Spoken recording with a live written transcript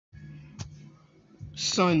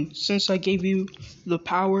Son, since I gave you the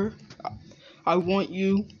power, I want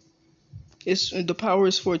you. It's the power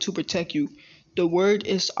is for to protect you. The word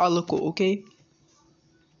is Aliko, okay?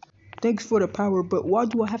 Thanks for the power, but why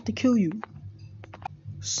do I have to kill you?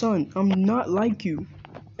 Son, I'm not like you.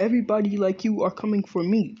 Everybody like you are coming for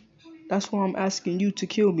me. That's why I'm asking you to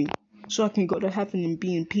kill me, so I can go to heaven and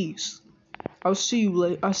be in peace. I'll see you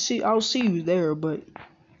later. I'll see you there, but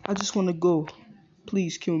I just want to go.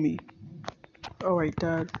 Please kill me. All right,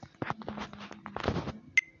 Dad.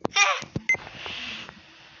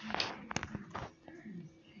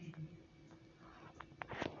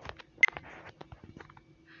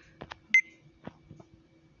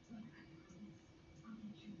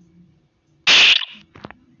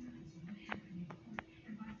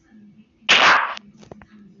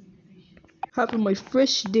 Having my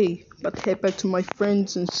fresh day. About to head back to my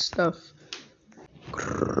friends and stuff.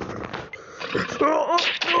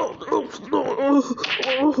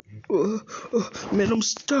 Man, I'm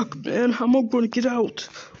stuck, man. How am I gonna get out?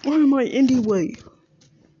 Why am I anyway?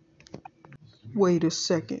 Wait a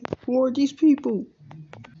second. Who are these people?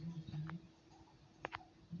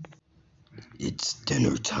 It's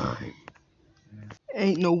dinner time.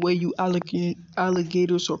 Ain't no way you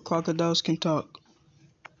alligators or crocodiles can talk.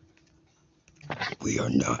 We are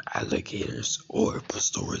not alligators or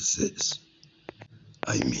pastorosis.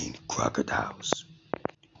 I mean crocodiles.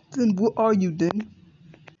 Then what are you then?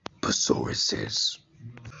 Pastorises.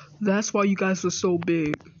 That's why you guys are so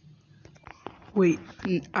big. Wait,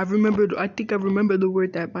 I think I remember the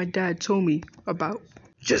word that my dad told me about.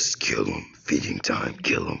 Just kill him. Feeding time,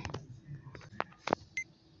 kill him.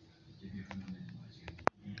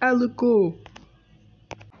 Alico.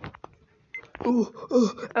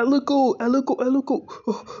 Alico.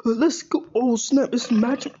 Let's go. Oh, snap, it's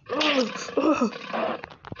magic.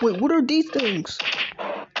 Wait, what are these things?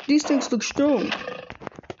 These things look strong.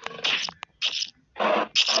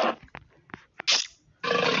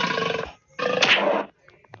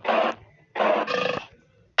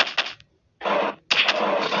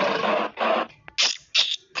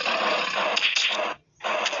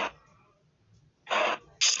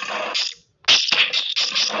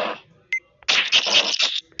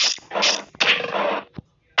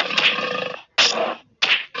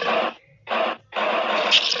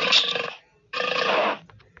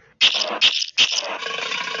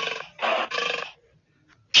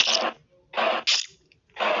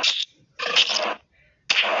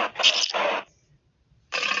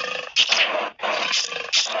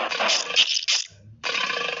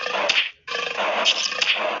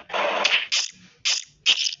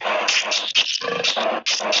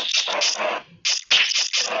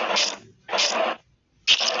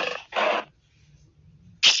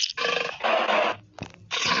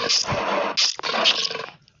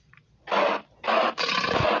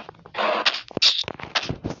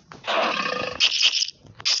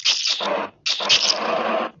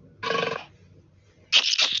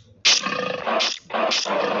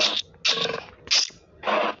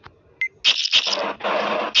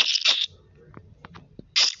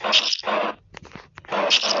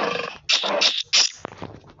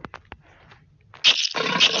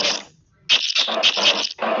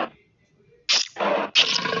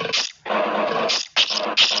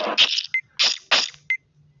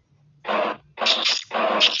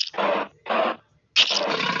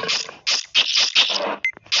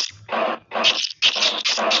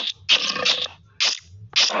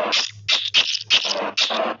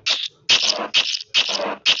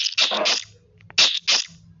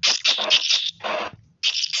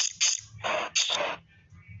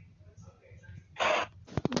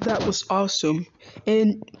 That was awesome.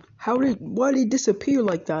 And why they disappear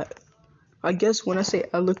like that? I guess when I say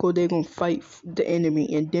Alico, they're gonna fight the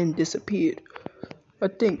enemy and then disappeared. I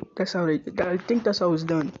think that's how it's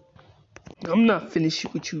done. I'm not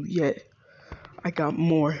finished with you yet. I got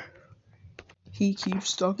more. He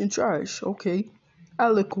keeps talking trash. Okay.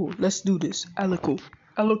 Alico, let's do this. Alico,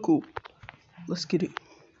 let's get it.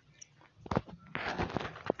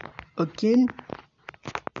 Again?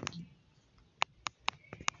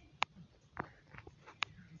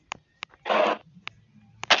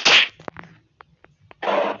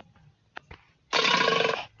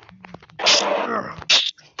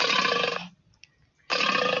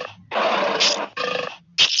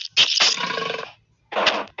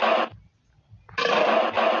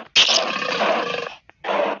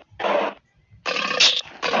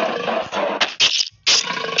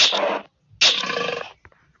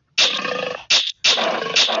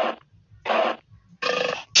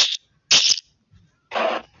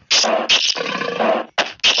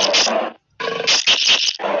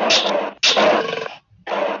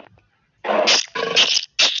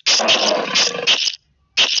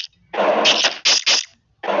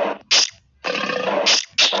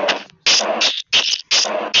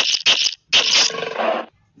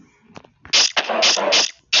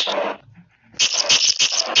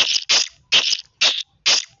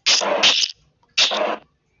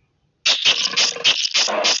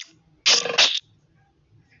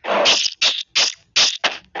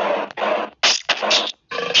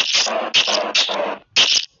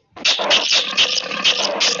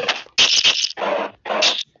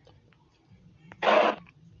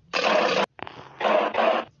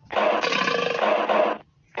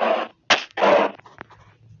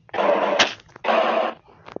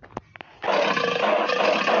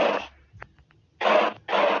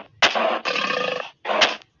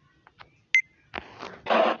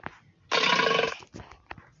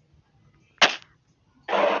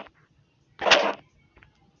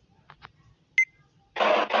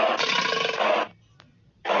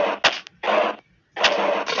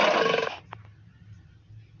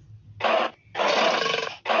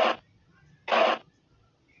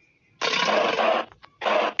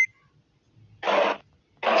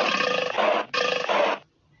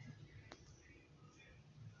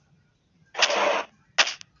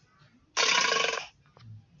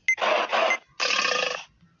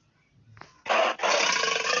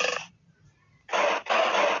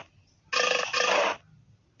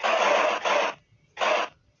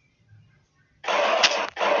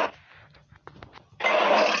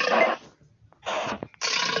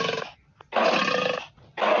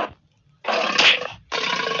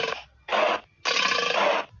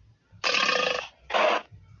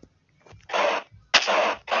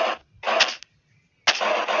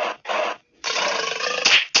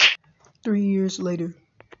 hours later.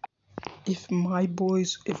 If my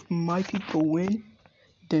people win,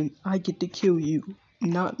 then I get to kill you.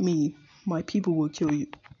 Not me. My people will kill you.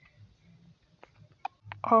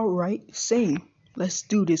 Alright, same. Let's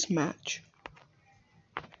do this match.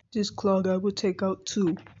 This claw guy will take out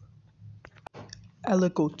 2.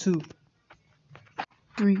 Alico 2.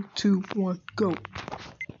 3, 2, 1, go.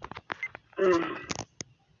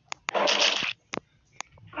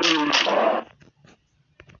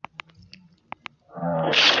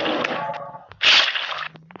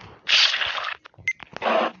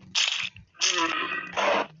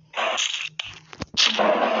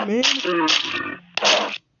 Man.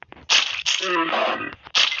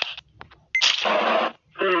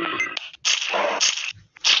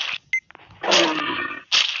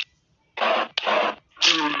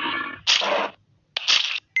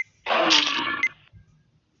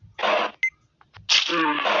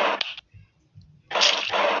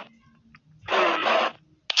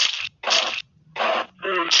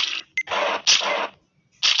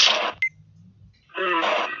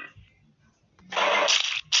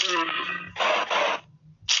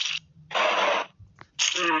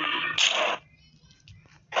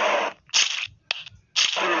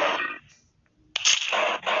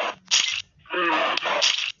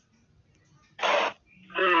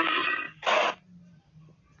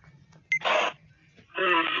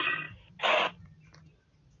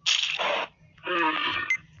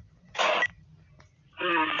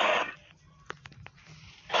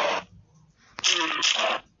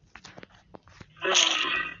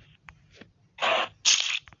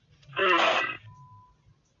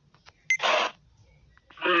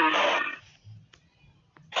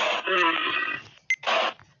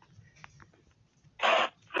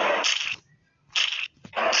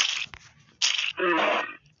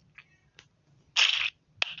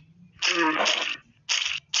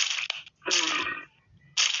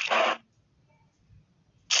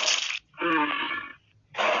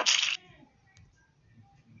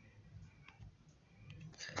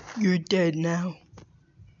 You're dead now.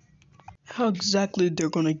 How exactly they're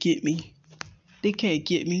gonna get me? They can't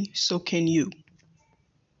get me, so can you.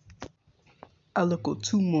 Alico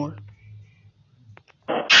 2 more.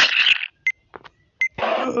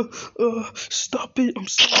 Stop it, I'm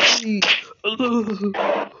sorry.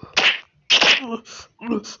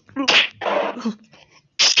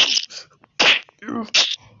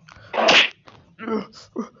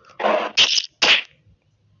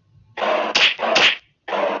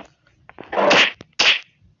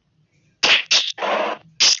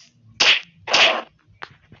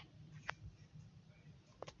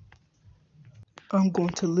 I'm going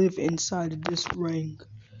to live inside of this ring.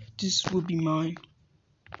 This will be mine.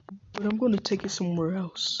 But I'm going to take it somewhere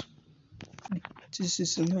else. This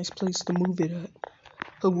is a nice place to move it at.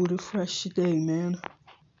 What a fresh day, man.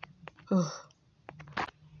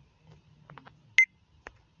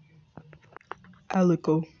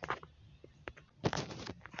 Alico.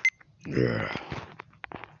 Yeah.